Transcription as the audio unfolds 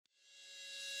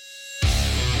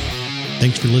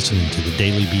Thanks for listening to the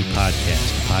Daily Bee Podcast,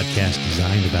 a podcast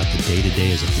designed about the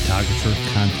day-to-day as a photographer,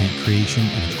 content creation,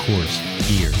 and of course,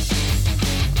 gear.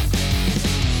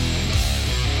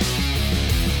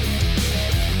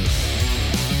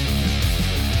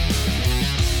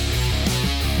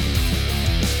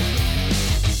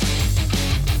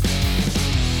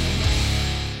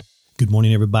 Good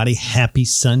morning, everybody. Happy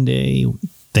Sunday.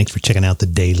 Thanks for checking out the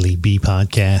Daily Bee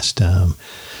Podcast.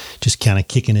 Just kind of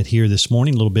kicking it here this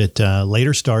morning, a little bit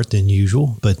later start than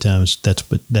usual, but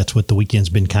that's what the weekend's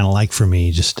been kind of like for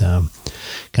me. Just kind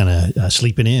of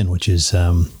sleeping in, which has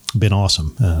been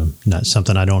awesome. Not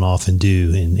something I don't often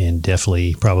do, and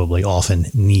definitely probably often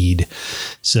need.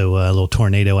 So a little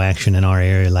tornado action in our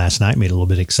area last night made it a little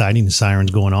bit exciting. The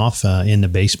sirens going off in the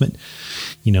basement,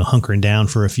 hunkering down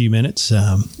for a few minutes.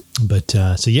 So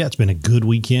yeah, it's been a good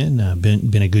weekend.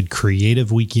 Been a good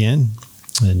creative weekend.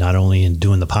 Not only in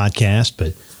doing the podcast,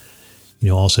 but,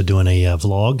 also doing a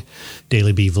vlog,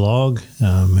 Daily Bee vlog.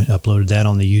 Uploaded that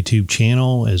on the YouTube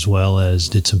channel, as well as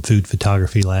did some food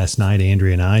photography last night.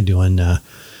 Andrea and I doing a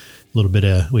little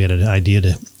bit we had an idea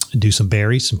to do some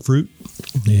berries, some fruit,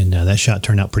 and that shot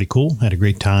turned out pretty cool. Had a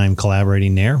great time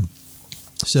collaborating there.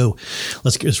 So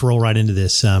let's roll right into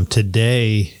this.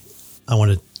 Today, I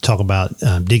want to talk about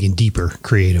digging deeper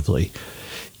creatively.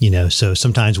 So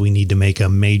sometimes we need to make a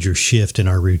major shift in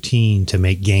our routine to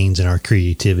make gains in our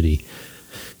creativity.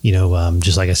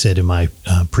 Just like I said in my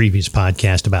previous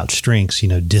podcast about strengths,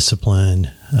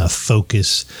 discipline,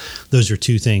 focus, those are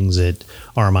two things that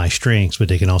are my strengths, but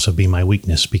they can also be my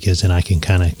weakness, because then I can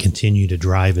kind of continue to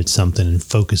drive at something and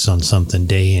focus on something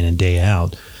day in and day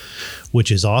out,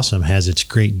 which is awesome, has its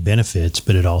great benefits,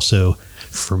 but it also,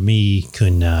 for me,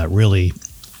 can really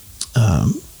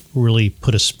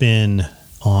put a spin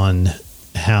on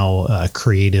how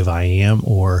creative I am,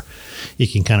 or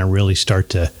it can kind of really start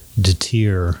to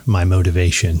deter my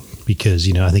motivation, because,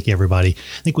 I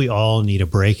think we all need a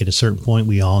break at a certain point.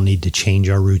 We all need to change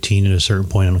our routine at a certain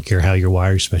point. I don't care how you're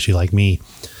wired, especially like me.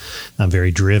 I'm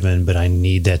very driven, but I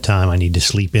need that time. I need to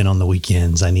sleep in on the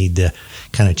weekends. I need to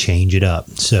kind of change it up.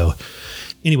 So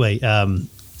anyway,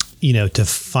 to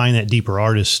find that deeper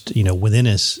artist, within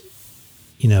us,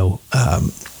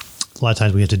 a lot of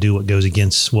times we have to do what goes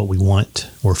against what we want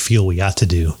or feel we got to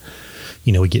do.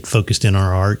 We get focused in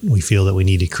our art. We feel that we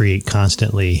need to create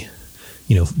constantly.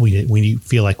 We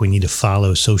feel like we need to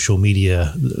follow social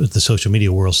media, the social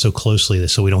media world so closely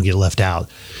so we don't get left out.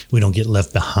 We don't get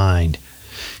left behind.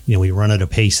 We run at a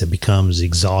pace that becomes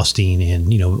exhausting and,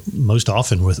 most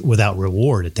often without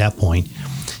reward at that point.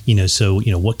 So,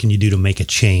 what can you do to make a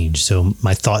change? So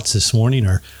my thoughts this morning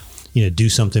are, do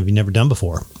something you've never done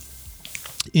before.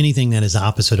 Anything that is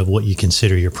opposite of what you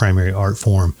consider your primary art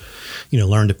form.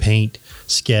 Learn to paint,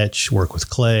 sketch, work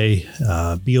with clay,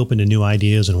 be open to new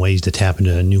ideas and ways to tap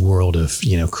into a new world of,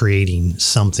 creating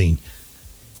something.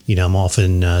 I'm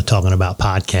often talking about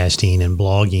podcasting and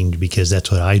blogging because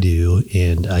that's what I do.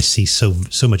 And I see so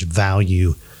much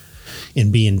value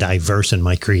in being diverse in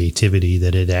my creativity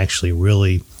that it actually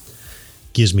really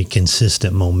gives me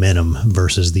consistent momentum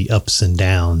versus the ups and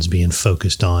downs, being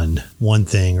focused on one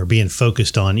thing or being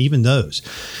focused on even those,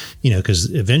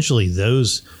 because eventually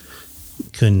those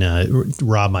can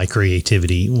rob my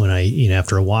creativity when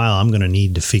after a while, I'm going to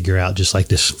need to figure out, just like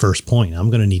this first point, I'm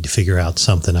going to need to figure out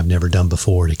something I've never done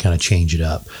before to kind of change it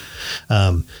up.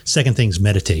 Second thing is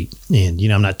meditate. And,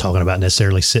 I'm not talking about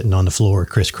necessarily sitting on the floor,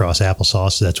 crisscross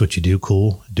applesauce. So that's what you do.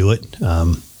 Cool. Do it.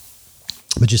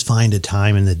 But just find a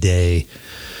time in the day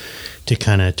to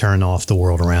kind of turn off the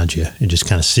world around you and just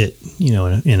kind of sit,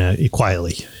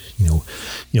 quietly,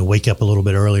 wake up a little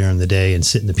bit earlier in the day and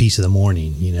sit in the peace of the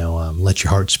morning, let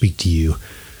your heart speak to you,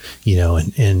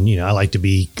 and I like to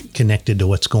be connected to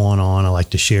what's going on. I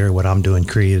like to share what I'm doing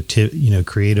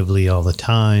creatively all the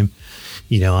time.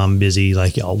 I'm busy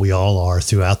like we all are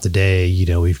throughout the day.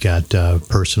 We've got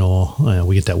personal,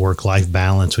 we get that work-life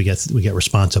balance. We get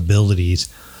responsibilities.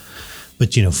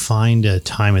 But, find a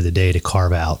time of the day to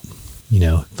carve out,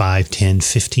 5, 10,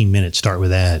 15 minutes, start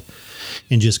with that,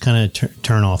 and just kind of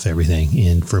turn off everything.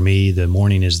 And for me, the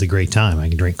morning is the great time. I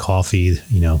can drink coffee,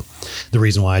 the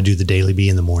reason why I do the Daily Bee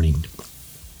in the morning.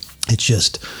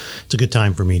 It's a good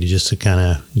time for me to kind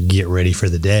of get ready for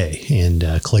the day and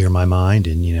clear my mind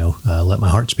and, let my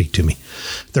heart speak to me.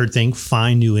 Third thing,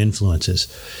 find new influences.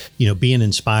 Being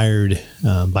inspired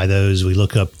by those we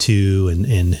look up to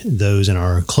and those in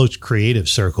our close creative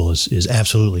circle is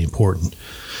absolutely important.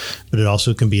 But it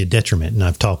also can be a detriment. And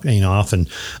I've talked, often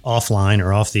offline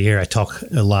or off the air, I talk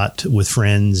a lot with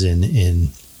friends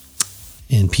and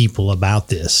in people about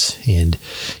this. And,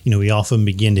 we often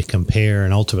begin to compare,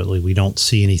 and ultimately we don't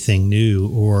see anything new,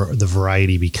 or the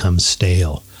variety becomes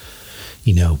stale.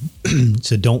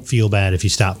 So don't feel bad if you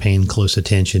stop paying close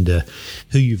attention to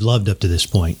who you've loved up to this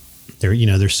point.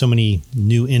 There's so many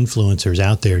new influencers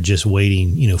out there just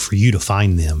waiting, for you to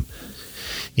find them.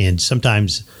 And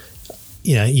sometimes,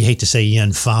 you hate to say you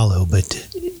unfollow, but,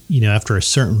 after a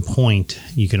certain point,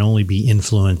 you can only be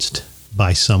influenced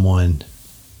by someone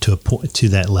to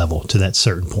that level, to that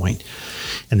certain point.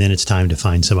 And then it's time to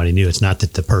find somebody new. It's not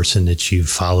that the person that you've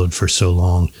followed for so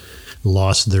long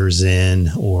lost their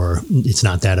zen, or it's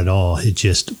not that at all. It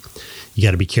just, you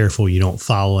got to be careful you don't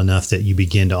follow enough that you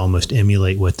begin to almost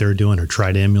emulate what they're doing, or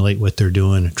try to emulate what they're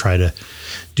doing, or try to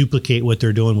duplicate what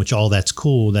they're doing, which all that's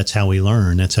cool. That's how we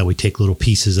learn. That's how we take little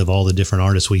pieces of all the different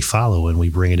artists we follow and we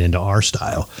bring it into our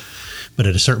style. But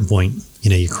at a certain point,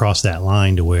 you cross that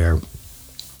line to where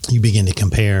you begin to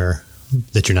compare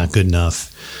that you're not good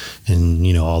enough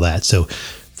and, all that. So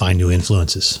find new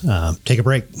influences. Take a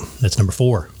break. That's number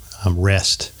 4.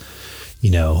 Rest.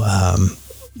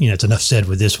 It's enough said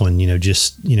with this one.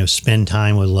 Just spend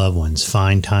time with loved ones,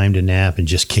 find time to nap, and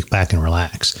just kick back and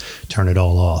relax, turn it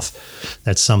all off.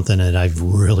 That's something that I've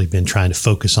really been trying to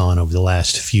focus on over the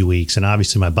last few weeks. And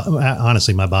obviously my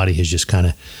body has just kind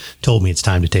of told me it's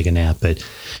time to take a nap, but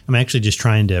I'm actually just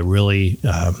trying to really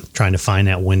trying to find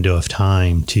that window of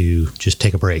time to just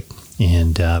take a break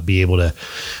and be able to,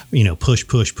 push,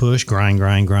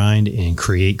 grind, and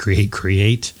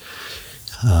create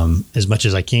as much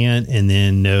as I can, and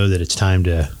then know that it's time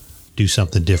to do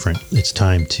something different. It's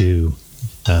time to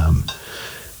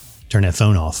turn that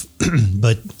phone off,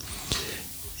 but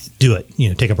do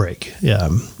it. Take a break.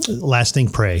 Last thing,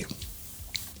 pray.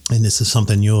 And this is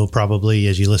something you'll probably,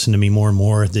 as you listen to me more and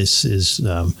more, this is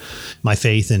my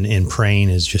faith and praying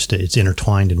is just, it's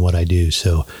intertwined in what I do.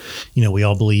 So, we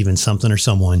all believe in something or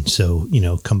someone. So,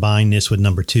 combine this with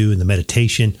number 2 in the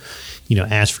meditation,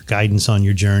 ask for guidance on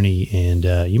your journey, and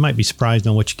you might be surprised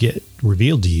on what you get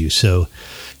revealed to you. So,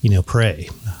 pray.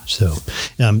 So,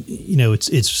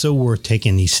 it's so worth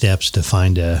taking these steps to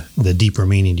find the deeper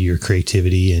meaning to your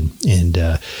creativity, and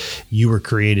you were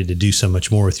created to do so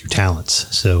much more with your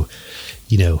talents. So,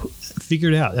 figure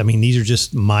it out. I mean, these are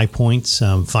just my points.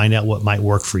 Find out what might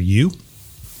work for you,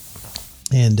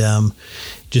 and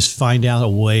just find out a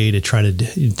way to try to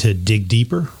dig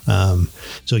deeper.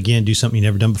 So again, do something you've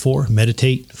never done before.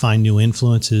 Meditate, find new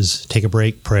influences, take a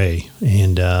break, pray.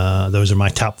 And those are my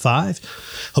top 5.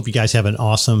 Hope you guys have an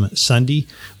awesome Sunday,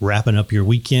 wrapping up your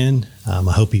weekend. I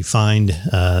hope you find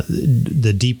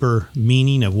the deeper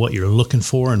meaning of what you're looking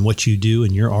for and what you do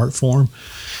in your art form.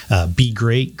 Be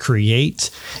great, create,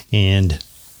 and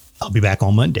I'll be back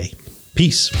on Monday.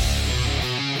 Peace.